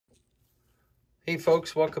Hey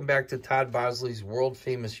folks, welcome back to Todd Bosley's world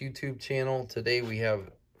famous YouTube channel. Today we have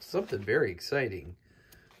something very exciting.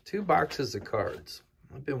 2 boxes of cards.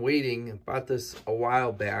 I've been waiting. I bought this a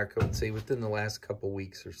while back, I would say within the last couple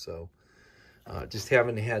weeks or so. Just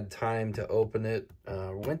haven't had time to open it.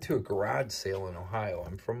 Went to a garage sale in Ohio.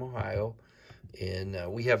 I'm from Ohio, and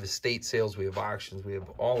we have estate sales, we have auctions, we have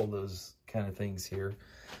all of those kind of things here.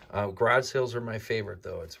 Garage sales are my favorite,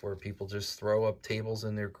 though. It's where people just throw up tables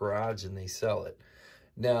in their garage and they sell it.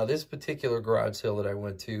 Now, this particular garage sale that I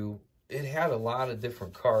went to, it had a lot of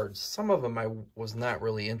different cards. Some of them I was not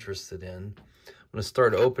really interested in. I'm going to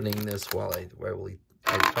start opening this while I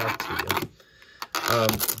talk to you.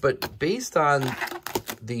 But based on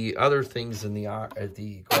the other things in at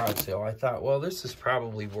the garage sale, I thought, well, this is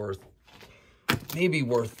probably maybe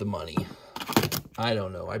worth the money. I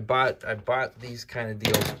don't know. I bought these kind of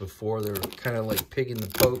deals before. They're kind of like pig in the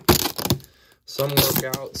poke. Some work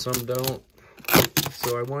out, some don't.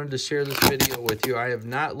 So I wanted to share this video with you. I have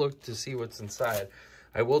not looked to see what's inside.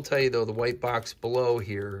 I will tell you, though, the white box below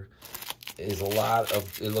here is a lot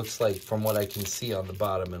of, it looks like, from what I can see on the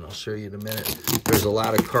bottom, and I'll show you in a minute, there's a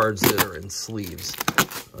lot of cards that are in sleeves.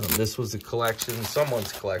 This was a collection,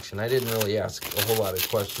 someone's collection. I didn't really ask a whole lot of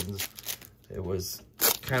questions. It was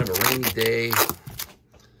kind of a rainy day.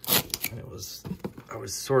 I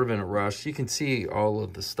was sort of in a rush. You can see all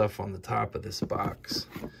of the stuff on the top of this box.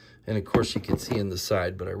 And of course you can see in the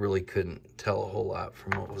side, but I really couldn't tell a whole lot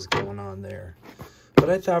from what was going on there. But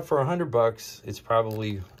I thought for $100, it's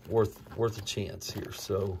probably worth a chance here.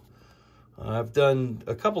 So I've done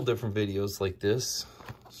a couple different videos like this.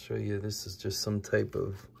 I'll show you, this is just some type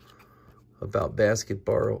of about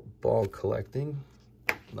basketball collecting.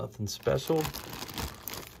 Nothing special.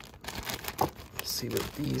 Let's see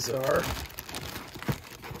what these are.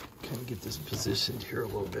 Kind of get this positioned here a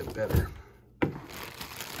little bit better.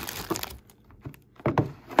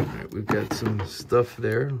 All right, we've got some stuff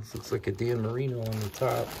there. This looks like a Dan Marino on the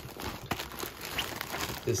top.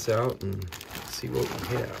 Get this out and see what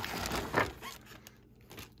we have.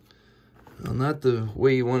 Well, not the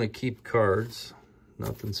way you want to keep cards.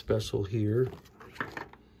 Nothing special here.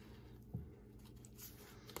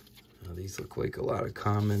 These look like a lot of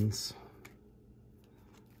commons.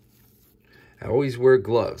 I always wear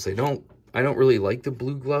gloves. I don't really like the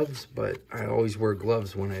blue gloves, but I always wear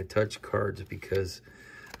gloves when I touch cards because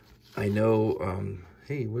I know,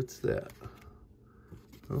 hey, what's that?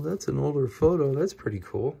 Oh, that's an older photo. That's pretty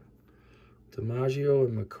cool. DiMaggio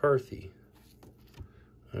and McCarthy.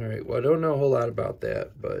 All right, well, I don't know a whole lot about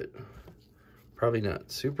that, but probably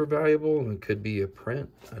not super valuable, and it could be a print.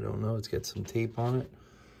 I don't know. It's got some tape on it.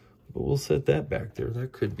 But we'll set that back there.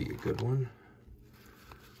 That could be a good one.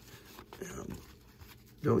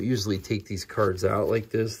 Don't usually take these cards out like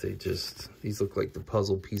this. These look like the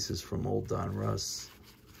puzzle pieces from old Don Russ.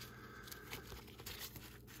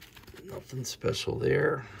 Nothing special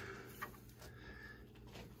there.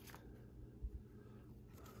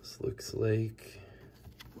 This looks like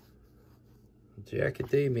Jacket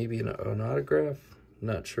Day, maybe an autograph. I'm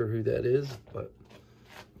not sure who that is, but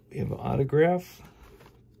we have an autograph.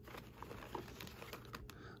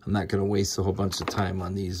 I'm not going to waste a whole bunch of time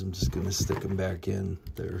on these. I'm just going to stick them back in.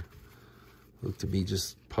 They look to be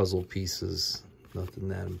just puzzle pieces. Nothing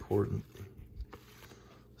that important.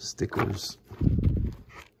 Stickers. I'm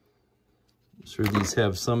sure these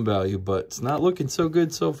have some value, but it's not looking so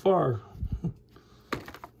good so far.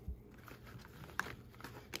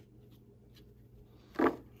 All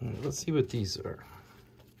right, let's see what these are.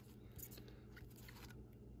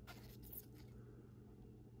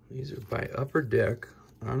 These are by Upper Deck.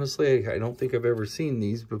 Honestly, I don't think I've ever seen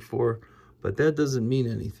these before, but that doesn't mean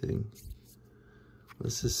anything.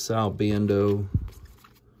 This is Sal Bando.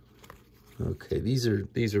 Okay, these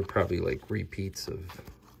are probably like repeats of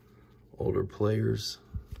older players.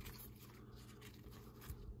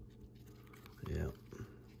 Yeah.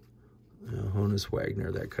 Honus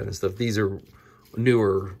Wagner, that kind of stuff. These are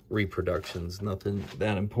newer reproductions, nothing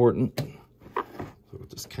that important. So we'll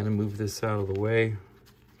just kind of move this out of the way.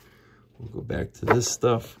 We'll go back to this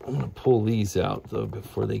stuff. I'm going to pull these out, though,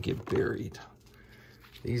 before they get buried.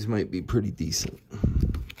 These might be pretty decent.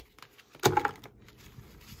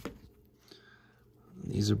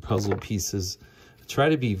 These are puzzle pieces. I try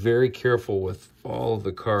to be very careful with all of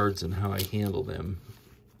the cards and how I handle them.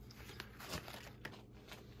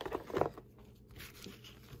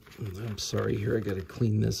 I'm sorry here, I got to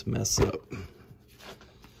clean this mess up.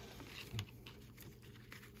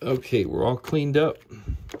 Okay, we're all cleaned up.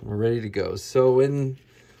 We're ready to go. So in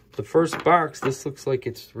the first box, this looks like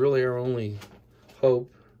it's really our only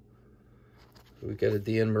hope. We got a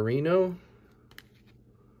Dan Marino.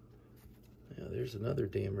 Yeah, there's another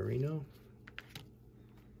Dan Marino.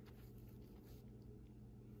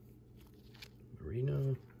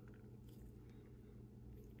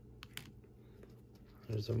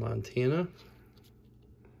 There's a Montana.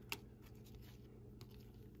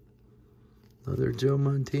 Another Joe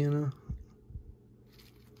Montana.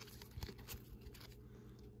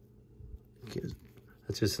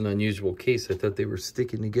 That's just an unusual case. I thought they were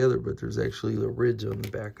sticking together, but there's actually a ridge on the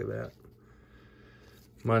back of that.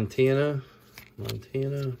 Montana.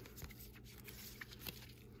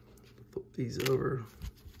 Flip these over.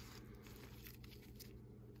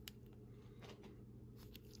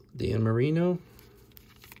 Dan Marino.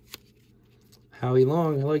 Howie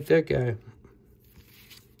Long, I like that guy.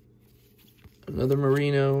 Another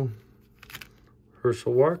Marino.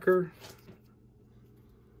 Herschel Walker.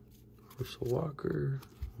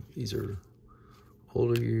 These are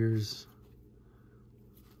older years.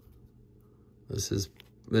 This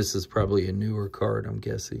is probably a newer card, I'm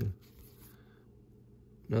guessing.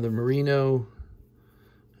 Another Marino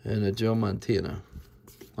and a Joe Montana.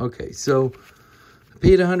 Okay, so I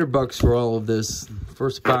paid $100 for all of this.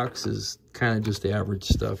 First box is kind of just average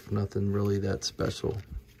stuff, nothing really that special.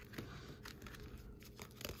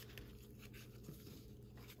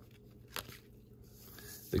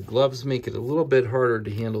 The gloves make it a little bit harder to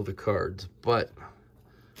handle the cards, but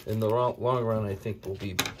in the long run, I think we'll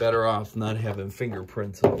be better off not having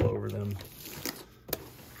fingerprints all over them.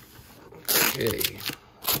 Okay,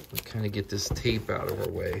 let's kind of get this tape out of our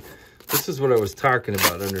way. This is what I was talking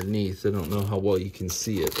about underneath. I don't know how well you can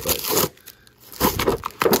see it, but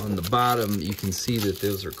on the bottom, you can see that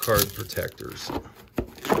those are card protectors.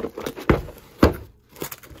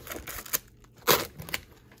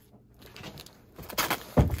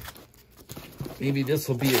 Maybe this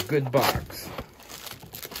will be a good box.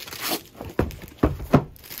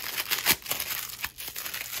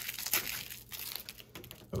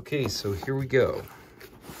 Okay, so here we go.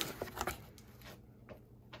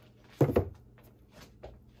 Gonna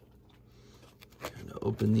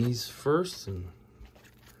open these first and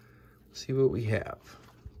see what we have.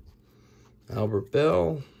 Albert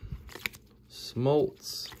Bell,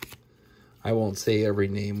 Smoltz. I won't say every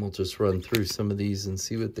name, we'll just run through some of these and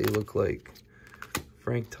see what they look like.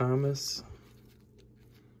 Frank Thomas,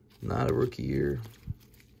 not a rookie year.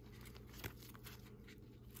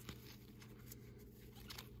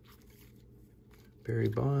 Barry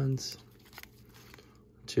Bonds,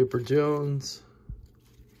 Chipper Jones,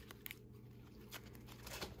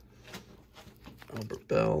 Albert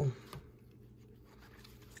Bell.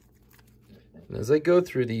 And as I go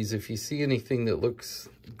through these, if you see anything that looks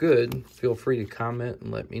good, feel free to comment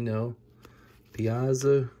and let me know.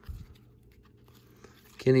 Piazza,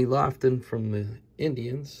 Kenny Lofton from the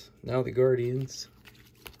Indians, now the Guardians.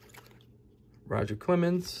 Roger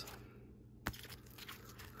Clemens.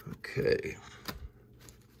 Okay.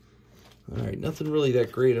 All right, nothing really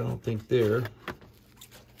that great, I don't think, there.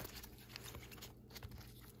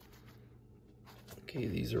 Okay,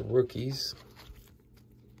 these are rookies.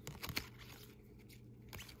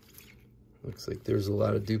 Looks like there's a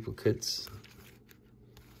lot of duplicates.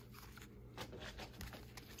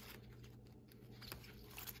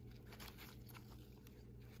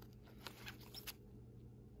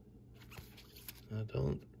 I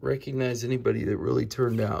don't recognize anybody that really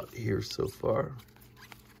turned out here so far.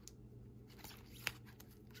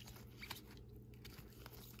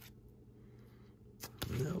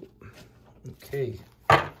 No. Okay.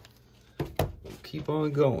 We'll keep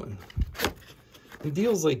on going. In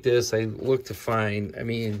deals like this, I look to find, I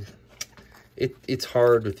mean, it's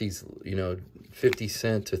hard with these, you know,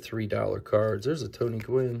 50-cent to $3 cards. There's a Tony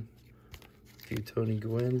Gwynn. A few Tony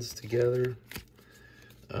Gwynns together.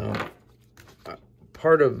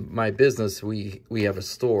 Part of my business, we have a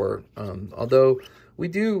store. Although we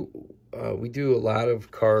do a lot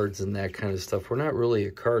of cards and that kind of stuff. We're not really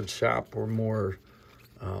a card shop. We're more,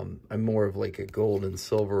 I'm more of like a gold and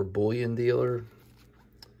silver bullion dealer.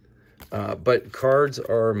 But cards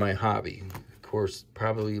are my hobby. Of course,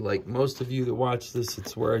 probably like most of you that watch this,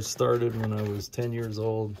 it's where I started when I was 10 years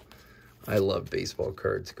old. I love baseball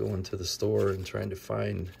cards, going to the store and trying to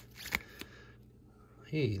find,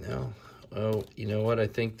 hey, now. Oh, you know what I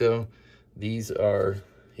think, though? These are,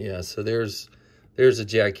 yeah, so there's a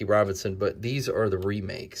Jackie Robinson, but these are the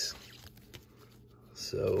remakes.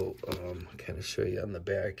 So, I'll kind of show you on the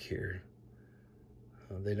back here.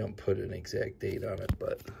 They don't put an exact date on it,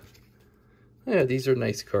 but yeah, these are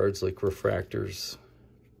nice cards, like refractors.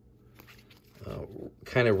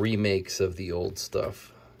 Kind of remakes of the old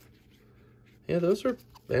stuff. Yeah, those are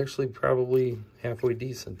actually probably halfway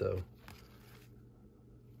decent, though.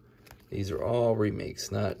 These are all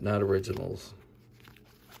remakes, not originals.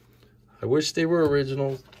 I wish they were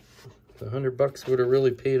original. The $100 would have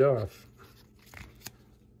really paid off.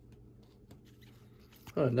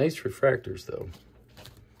 Oh, nice refractors though.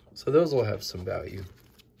 So those will have some value.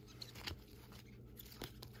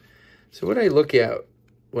 So what I look at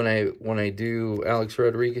when I do Alex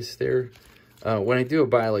Rodriguez there, when I do a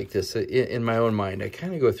buy like this, in my own mind, I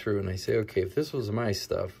kind of go through and I say, okay, if this was my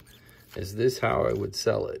stuff, is this how I would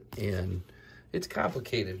sell it? And it's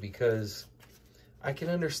complicated because I can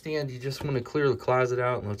understand you just want to clear the closet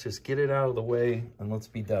out and let's just get it out of the way and let's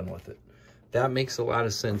be done with it. That makes a lot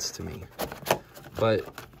of sense to me. But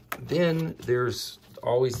then there's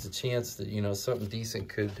always the chance that, you know, something decent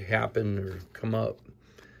could happen or come up.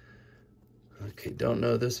 Okay, don't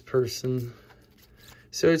know this person.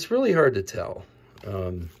 So it's really hard to tell.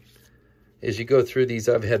 As you go through these,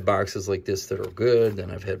 I've had boxes like this that are good,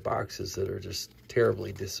 and I've had boxes that are just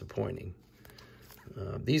terribly disappointing.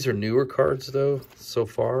 These are newer cards, though, so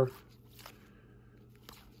far.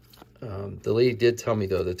 The lady did tell me,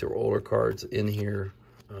 though, that there were older cards in here.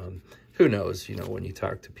 Who knows, you know, when you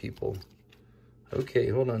talk to people. Okay,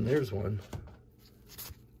 hold on, there's one.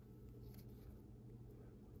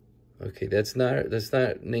 Okay, that's not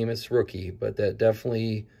Namath's rookie, but that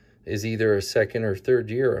definitely is either a second or third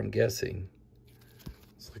year, I'm guessing.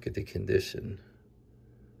 Let's look at the condition.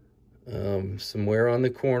 Some wear on the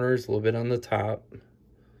corners, a little bit on the top.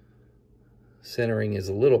 Centering is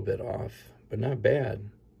a little bit off, but not bad.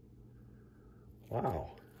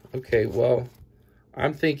 Wow. Okay, well,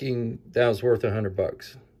 I'm thinking that was worth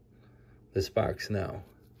 $100, this box now.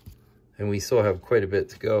 And we still have quite a bit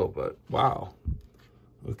to go, but wow.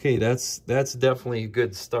 Okay, that's definitely a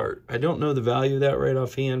good start. I don't know the value of that right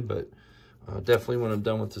offhand, but definitely when I'm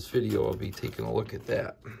done with this video, I'll be taking a look at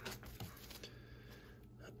that.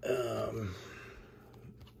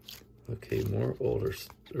 Okay, more older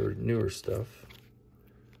or newer stuff.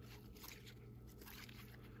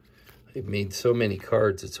 They've made so many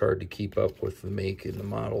cards, it's hard to keep up with the make and the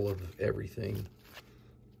model of everything.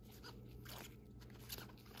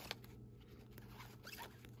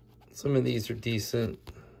 Some of these are decent.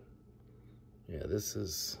 Yeah, this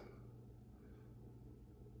is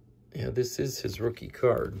his rookie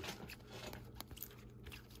card.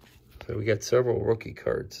 So we got several rookie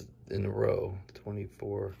cards in a row.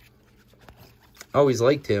 24. I always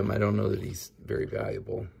liked him. I don't know that he's very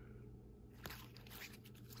valuable.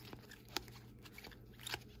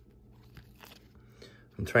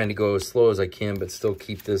 I'm trying to go as slow as I can, but still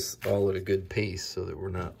keep this all at a good pace so that we're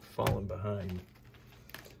not falling behind.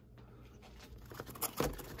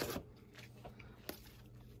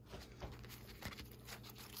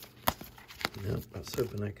 Nope, I was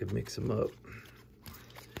hoping I could mix them up.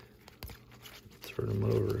 Turn them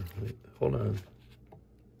over. Wait, hold on.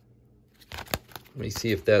 Let me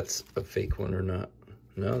see if that's a fake one or not.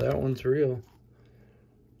 No, that one's real.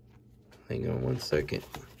 Hang on one second.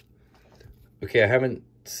 Okay, I haven't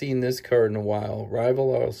seen this card in a while.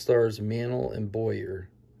 Rival All-Stars Mantle and Boyer.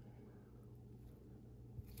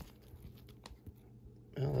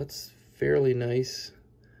 Well, that's fairly nice.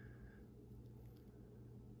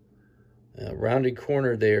 Rounded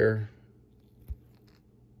corner there.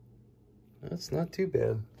 That's not too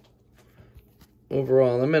bad.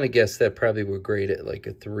 Overall, I'm going to guess that probably would grade it like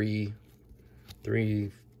a 3,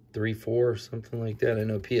 4, something like that. I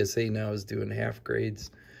know PSA now is doing half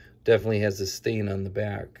grades. Definitely has a stain on the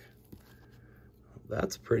back.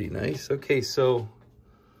 That's pretty nice. Okay, so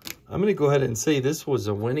I'm going to go ahead and say this was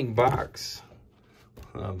a winning box.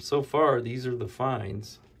 So far, these are the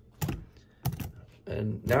finds.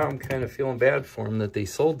 And now I'm kind of feeling bad for them that they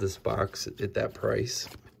sold this box at that price.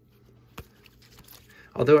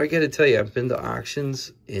 Although I got to tell you, I've been to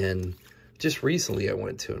auctions, and just recently I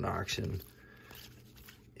went to an auction,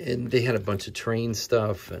 and they had a bunch of train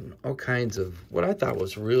stuff and all kinds of what I thought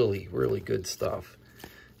was really, really good stuff.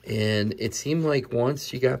 And it seemed like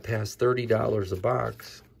once you got past $30 a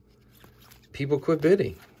box, people quit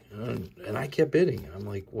bidding. And I kept bidding. I'm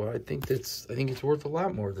like, well, I think it's worth a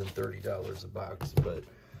lot more than $30 a box. But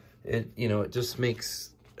it, you know, it just makes,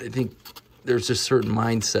 I think there's just certain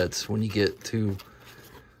mindsets when you get to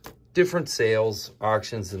different sales,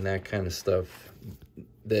 auctions, and that kind of stuff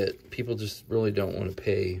that people just really don't want to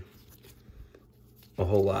pay a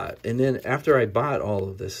whole lot. And then after I bought all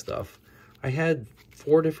of this stuff, I had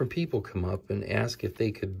 4 different people come up and ask if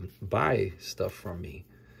they could buy stuff from me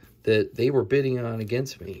that they were bidding on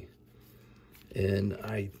against me. And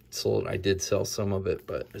I did sell some of it,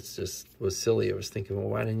 but it's just was silly. I was thinking, well,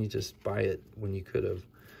 why didn't you just buy it when you could have?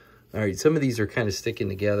 All right, some of these are kind of sticking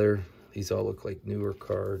together. These all look like newer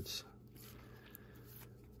cards.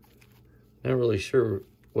 Not really sure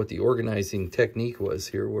what the organizing technique was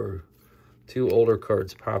here, where 2 older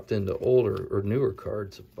cards popped into older or newer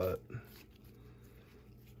cards, but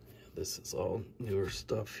this is all newer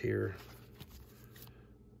stuff here.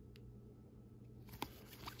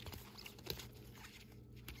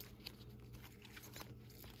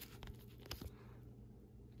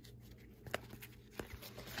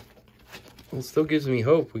 Well, it still gives me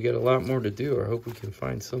hope. We got a lot more to do. I hope we can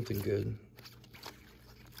find something good.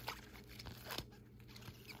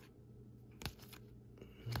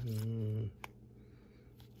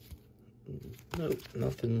 Nope,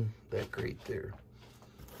 nothing that great there.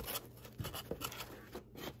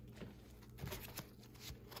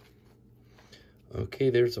 Okay,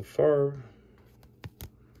 there's a Favre.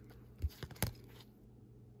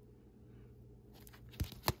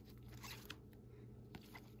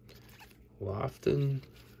 Lofton.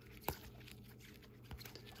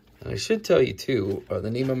 And I should tell you too, the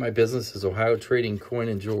name of my business is Ohio Trading Coin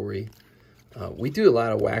and Jewelry. We do a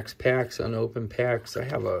lot of wax packs, unopened packs. I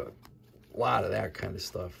have a lot of that kind of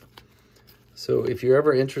stuff. So if you're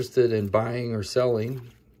ever interested in buying or selling,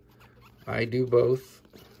 I do both.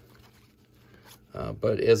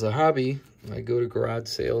 But as a hobby, I go to garage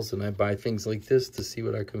sales and I buy things like this to see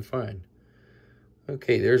what I can find.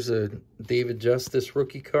 Okay, there's a David Justice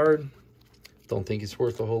rookie card. Don't think it's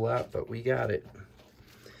worth a whole lot, but we got it.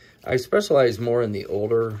 I specialize more in the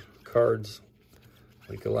older cards,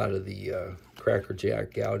 like a lot of the Cracker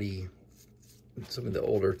Jack, Goudy, some of the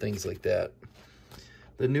older things like that.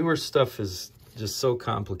 The newer stuff is just so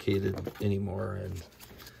complicated anymore, and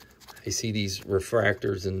I see these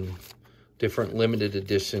refractors and different limited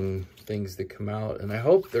edition things that come out, and I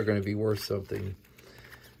hope they're going to be worth something.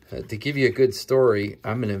 To give you a good story,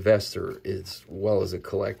 I'm an investor as well as a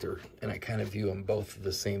collector, and I kind of view them both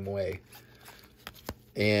the same way.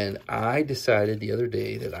 And I decided the other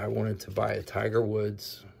day that I wanted to buy a Tiger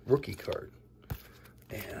Woods rookie card.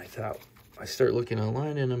 And I thought, I start looking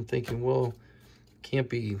online and I'm thinking, well, can't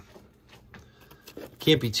be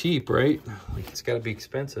cheap, right? Like, it's got to be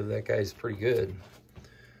expensive. That guy's pretty good.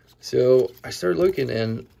 So I started looking,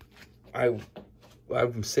 and I'm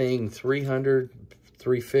saying $300,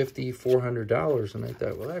 $350, $400, and I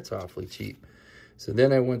thought, well, that's awfully cheap. So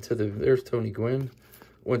then I went to there's Tony Gwynn,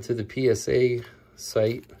 went to the PSA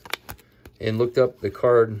site and looked up the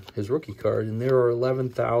card, his rookie card, and there are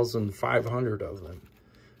 11,500 of them.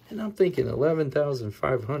 And I'm thinking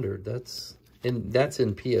 11,500, that's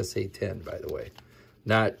in PSA 10, by the way.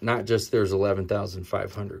 Not just there's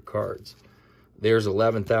 11,500 cards. There's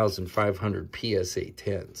 11,500 PSA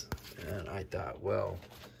 10s. And I thought, well,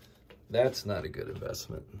 that's not a good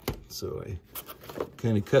investment. So I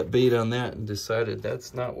kind of cut bait on that and decided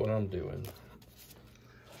that's not what I'm doing.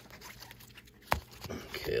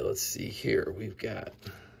 Okay, let's see here. We've got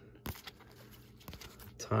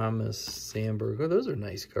Thomas Sandberg. Oh, those are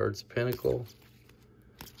nice cards. Pinnacle.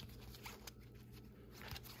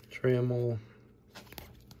 Trammell.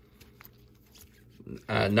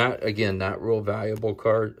 Not real valuable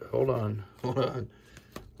card. Hold on.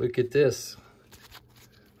 Look at this.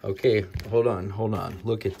 Okay, hold on.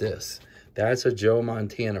 Look at this. That's a Joe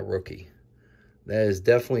Montana rookie. That is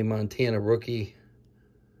definitely Montana rookie.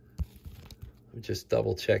 Let me just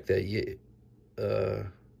double check that.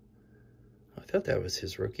 I thought that was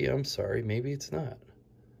his rookie. I'm sorry. Maybe it's not.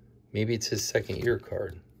 Maybe it's his second year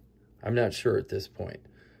card. I'm not sure at this point.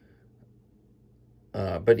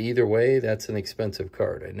 But either way, that's an expensive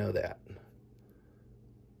card. I know that.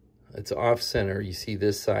 It's off center. You see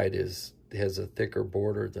this side has a thicker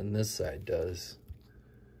border than this side does.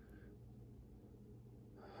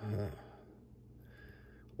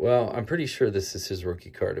 Well, I'm pretty sure this is his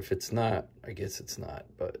rookie card. If it's not, I guess it's not.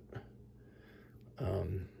 But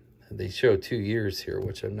they show 2 years here,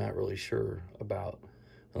 which I'm not really sure about,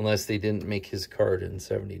 unless they didn't make his card in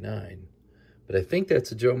 '79. But I think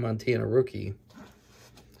that's a Joe Montana rookie.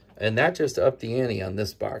 And that just upped the ante on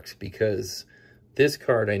this box, because this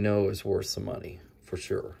card I know is worth some money, for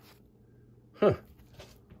sure. Huh.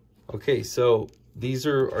 Okay, so these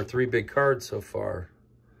are our 3 big cards so far.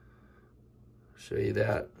 Show you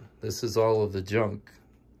that. This is all of the junk.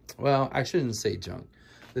 Well, I shouldn't say junk.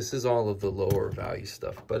 This is all of the lower value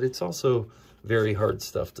stuff, but it's also very hard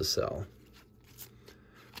stuff to sell.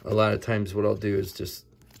 A lot of times what I'll do is just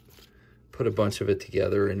put a bunch of it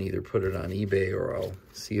together and either put it on eBay, or I'll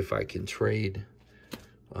see if I can trade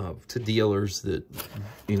to dealers that,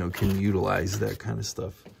 you know, can utilize that kind of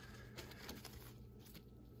stuff.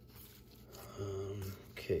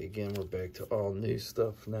 Okay, again, we're back to all new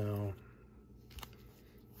stuff now.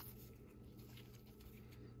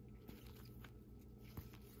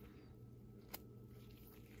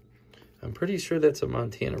 I'm pretty sure that's a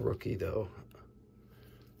Montana rookie, though.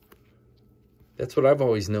 That's what I've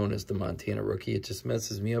always known as the Montana rookie. It just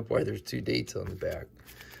messes me up why there's 2 dates on the back.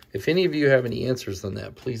 If any of you have any answers on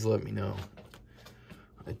that, please let me know.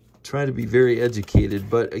 I try to be very educated,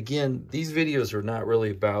 but again, these videos are not really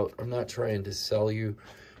about, I'm not trying to sell you.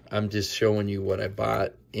 I'm just showing you what I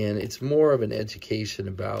bought, and it's more of an education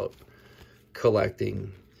about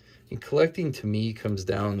collecting. And collecting to me comes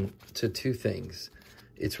down to 2 things.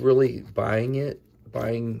 It's really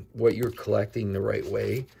buying what you're collecting the right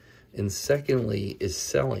way. And secondly is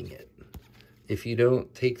selling it. If you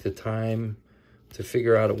don't take the time to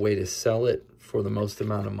figure out a way to sell it for the most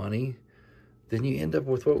amount of money, then you end up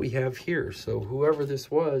with what we have here. So whoever this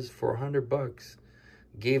was for $100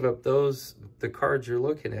 gave up the cards you're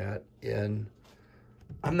looking at. And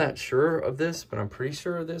I'm not sure of this, but I'm pretty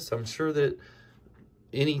sure of this. I'm sure that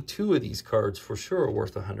any 2 of these cards for sure are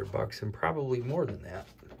worth $100 and probably more than that.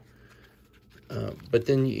 But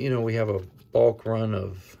then, you know, we have a bulk run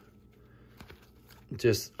of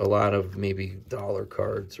just a lot of maybe $1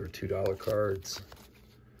 cards or $2 cards.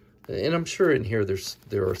 And I'm sure in here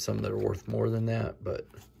there are some that are worth more than that, but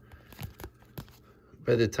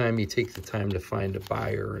by the time you take the time to find a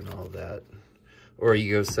buyer and all that, or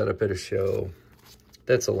you go set up at a show,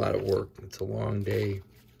 that's a lot of work. It's a long day.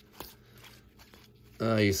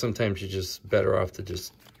 Sometimes you're just better off to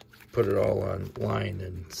just put it all online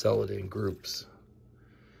and sell it in groups.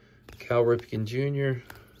 Cal Ripken Jr.,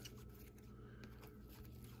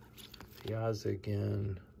 Piazza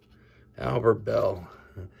again, Albert Bell.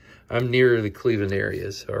 I'm near the Cleveland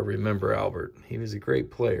area, so I remember Albert. He was a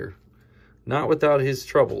great player. Not without his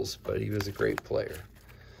troubles, but he was a great player.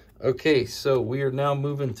 Okay, so we are now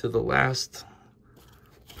moving to the last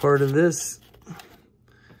part of this.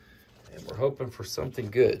 And we're hoping for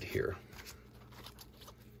something good here.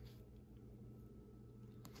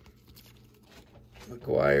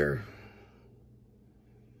 McGuire.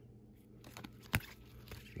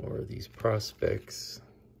 More of these prospects.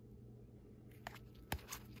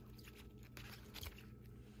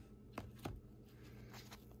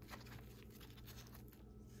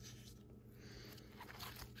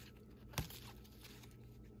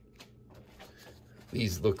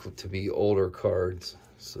 These look to be older cards,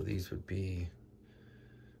 so these would be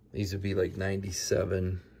like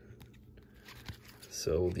 97.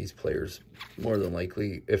 So these players, more than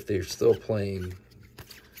likely, if they're still playing,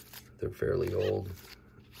 they're fairly old.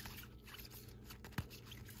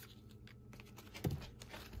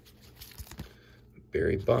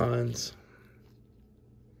 Barry Bonds.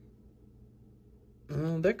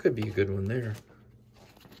 That could be a good one there.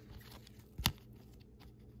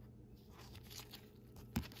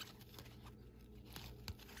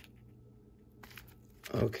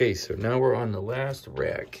 Okay, so now we're on the last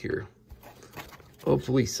rack here.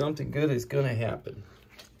 Hopefully something good is going to happen.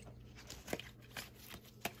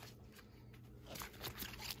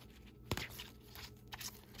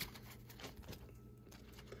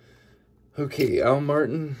 Okay, Al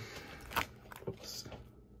Martin. Oops.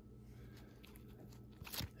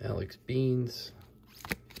 Alex Beans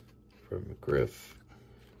from McGriff.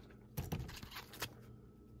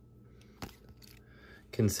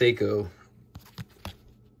 Canseco.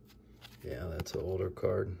 Yeah, that's an older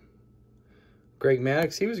card. Greg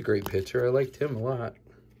Maddux, he was a great pitcher. I liked him a lot.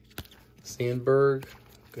 Sandberg.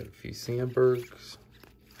 Got a few Sandbergs.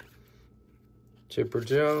 Chipper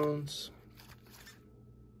Jones.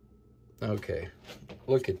 Okay,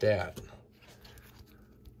 look at that.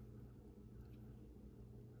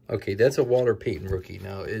 Okay, that's a Walter Payton rookie.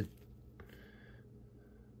 Now,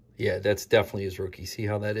 yeah, that's definitely his rookie. See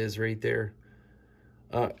how that is right there?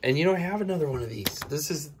 And, you know, I have another one of these.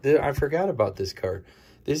 I forgot about this card.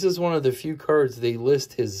 This is one of the few cards they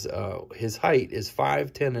list his height is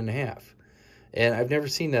 5'10" and a half. And I've never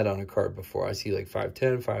seen that on a card before. I see like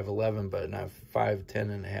 5'10", 5'11", but not 5'10"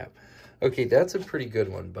 and a half. Okay, that's a pretty good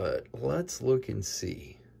one, but let's look and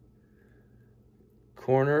see.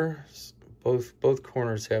 Corners, both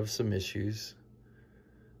corners have some issues.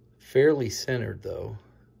 Fairly centered, though.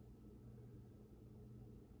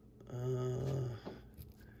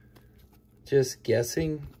 Just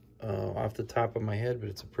guessing off the top of my head, but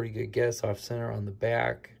it's a pretty good guess. Off center on the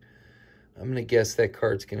back. I'm going to guess that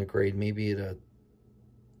card's going to grade maybe at a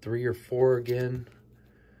 3 or 4 again.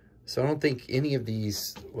 So I don't think any of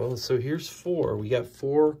these, well, so here's 4. We got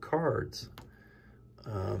 4 cards.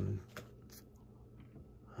 Oh,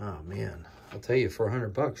 man. I'll tell you, for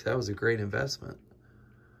 $100, that was a great investment.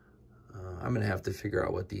 I'm going to have to figure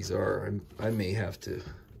out what these are. I may have to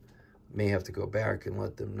go back and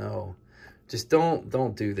let them know. Just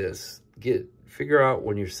don't do this. Figure out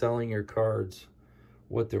when you're selling your cards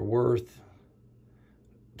what they're worth.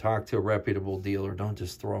 talk to a reputable dealer. Don't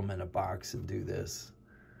just throw them in a box and do this.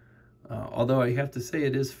 Although I have to say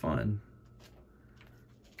it is fun.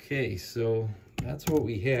 Okay, so that's what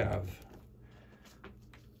we have.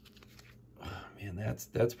 Oh, man,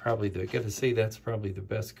 that's probably I gotta say that's probably the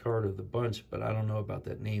best card of the bunch, but I don't know about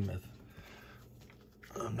that Namath.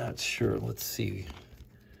 I'm not sure. Let's see.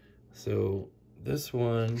 So this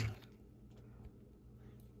one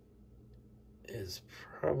is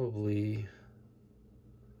probably,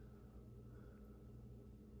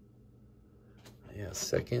 yeah,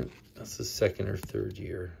 second. That's the second or third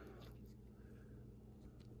year.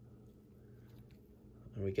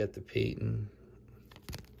 And we got the Payton.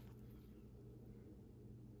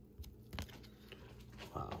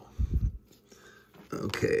 Wow.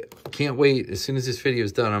 Okay, can't wait. As soon as this video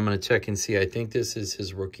is done, I'm going to check and see. I think this is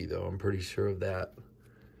his rookie, though. I'm pretty sure of that.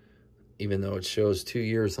 Even though it shows 2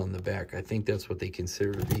 years on the back. I think that's what they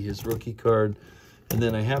consider to be his rookie card. And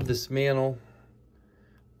then I have this Mantle.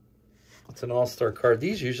 It's an all-star card.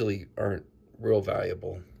 These usually aren't real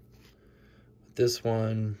valuable. This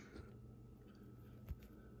one,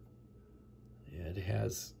 yeah, it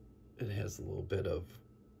has a little bit of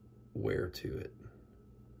wear to it.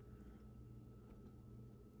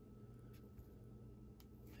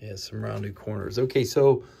 It has some rounded corners. Okay,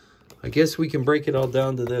 so I guess we can break it all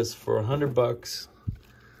down to this. For $100,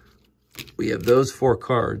 we have those 4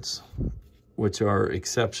 cards, which are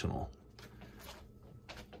exceptional.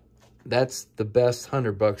 That's the best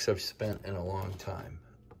 $100 I've spent in a long time.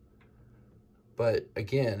 But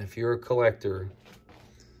again, if you're a collector,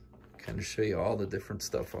 kind of show you all the different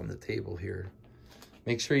stuff on the table here.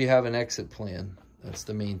 Make sure you have an exit plan. That's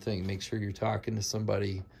the main thing. Make sure you're talking to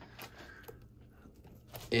somebody,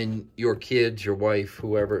 and your kids, your wife,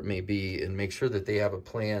 whoever it may be, and make sure that they have a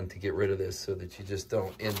plan to get rid of this so that you just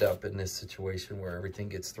don't end up in this situation where everything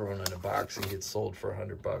gets thrown in a box and gets sold for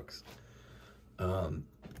 $100. Oh,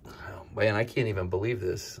 man, I can't even believe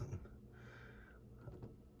this.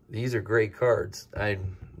 These are great cards.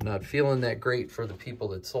 I'm not feeling that great for the people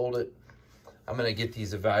that sold it. I'm going to get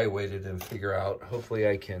these evaluated and figure out. Hopefully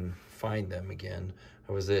I can find them again.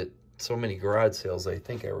 I was at so many garage sales, I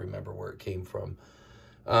think I remember where it came from.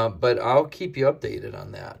 But I'll keep you updated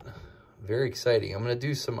on that. Very exciting. I'm going to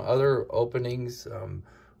do some other openings.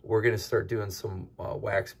 We're going to start doing some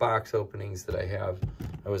wax box openings that I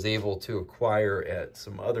was able to acquire at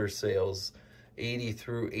some other sales, 80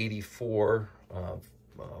 through 84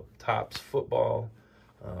 Topps football.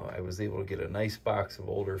 I was able to get a nice box of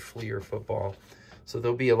older Fleer football. So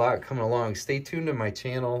there'll be a lot coming along. Stay tuned to my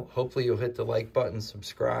channel. Hopefully you'll hit the like button,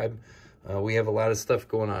 subscribe. We have a lot of stuff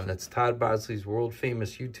going on. That's Todd Bosley's world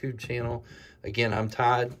famous YouTube channel. Again, I'm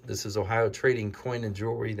Todd. This is Ohio Trading Coin and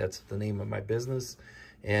Jewelry. That's the name of my business.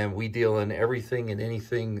 And we deal in everything and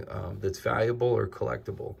anything that's valuable or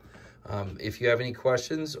collectible. If you have any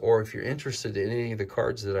questions or if you're interested in any of the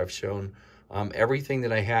cards that I've shown, everything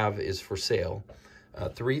that I have is for sale.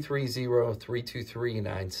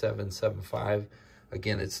 330-323-9775.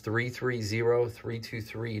 Again, it's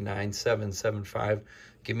 330-323-9775.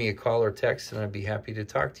 Give me a call or text, and I'd be happy to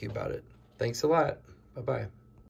talk to you about it. Thanks a lot. Bye-bye.